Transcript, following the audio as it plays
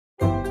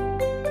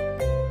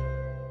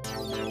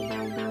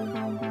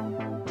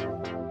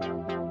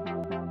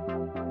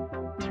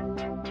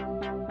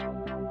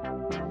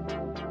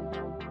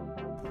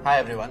Hi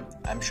everyone,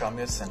 I'm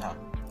Shaumya Sinha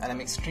and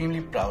I'm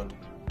extremely proud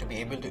to be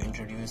able to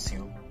introduce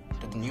you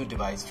to the new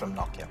device from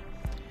Nokia,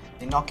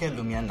 the Nokia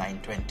Lumia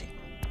 920.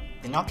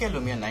 The Nokia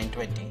Lumia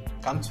 920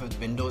 comes with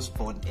Windows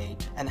Phone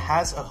 8 and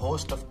has a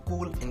host of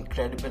cool,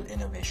 incredible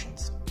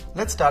innovations.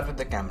 Let's start with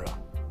the camera.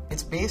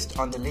 It's based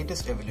on the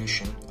latest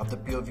evolution of the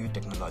PureView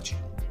technology.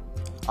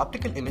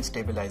 Optical image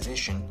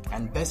stabilization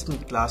and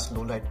best-in-class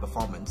low-light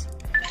performance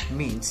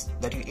means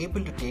that you're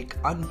able to take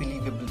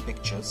unbelievable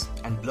pictures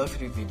and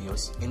blur-free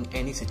videos in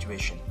any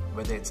situation,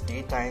 whether it's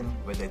daytime,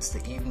 whether it's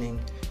the evening,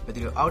 whether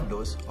you're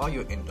outdoors or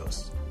you're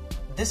indoors.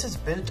 This is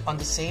built on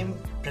the same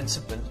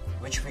principle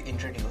which we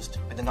introduced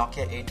with the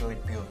Nokia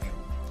 808 PureView.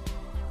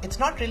 It's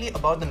not really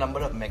about the number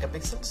of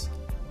megapixels,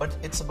 but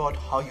it's about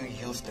how you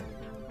use them.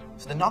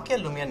 So the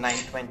Nokia Lumia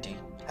 920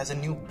 has a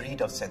new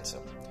breed of sensor.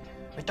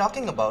 We're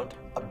talking about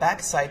a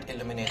backside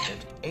illuminated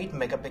 8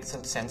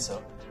 megapixel sensor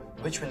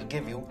which will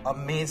give you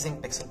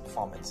amazing pixel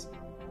performance.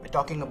 We're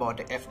talking about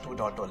a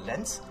f2.0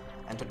 lens,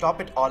 and to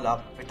top it all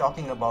up, we're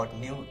talking about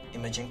new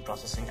imaging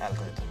processing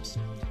algorithms.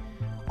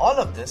 All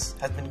of this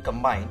has been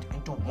combined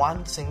into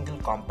one single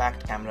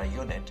compact camera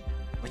unit,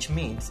 which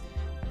means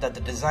that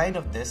the design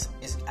of this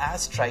is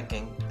as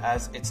striking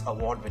as its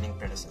award-winning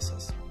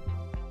predecessors.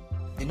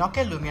 The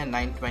Nokia Lumia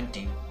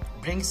 920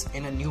 brings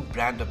in a new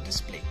brand of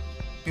display,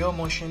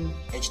 PureMotion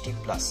HD+.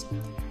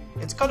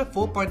 It's got a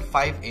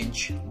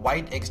 4.5-inch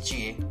wide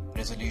XGA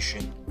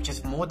resolution, which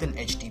is more than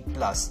HD+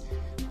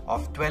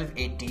 of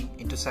 1280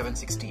 x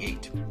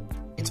 768.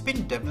 It's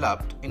been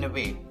developed in a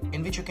way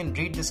in which you can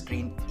read the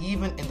screen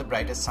even in the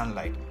brightest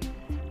sunlight,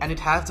 and it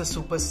has a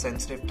super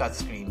sensitive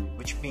touchscreen,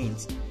 which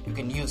means you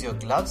can use your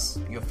gloves,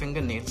 your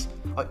fingernails,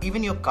 or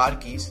even your car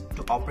keys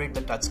to operate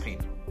the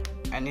touchscreen,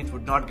 and it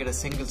would not get a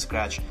single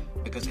scratch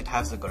because it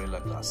has the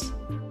Gorilla Glass.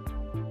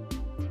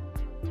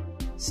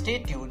 Stay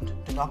tuned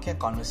to Nokia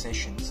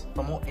Conversations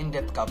for more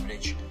in-depth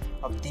coverage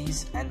of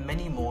these and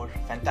many more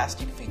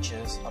fantastic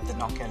features of the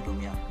Nokia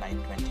Lumia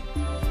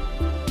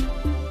 920.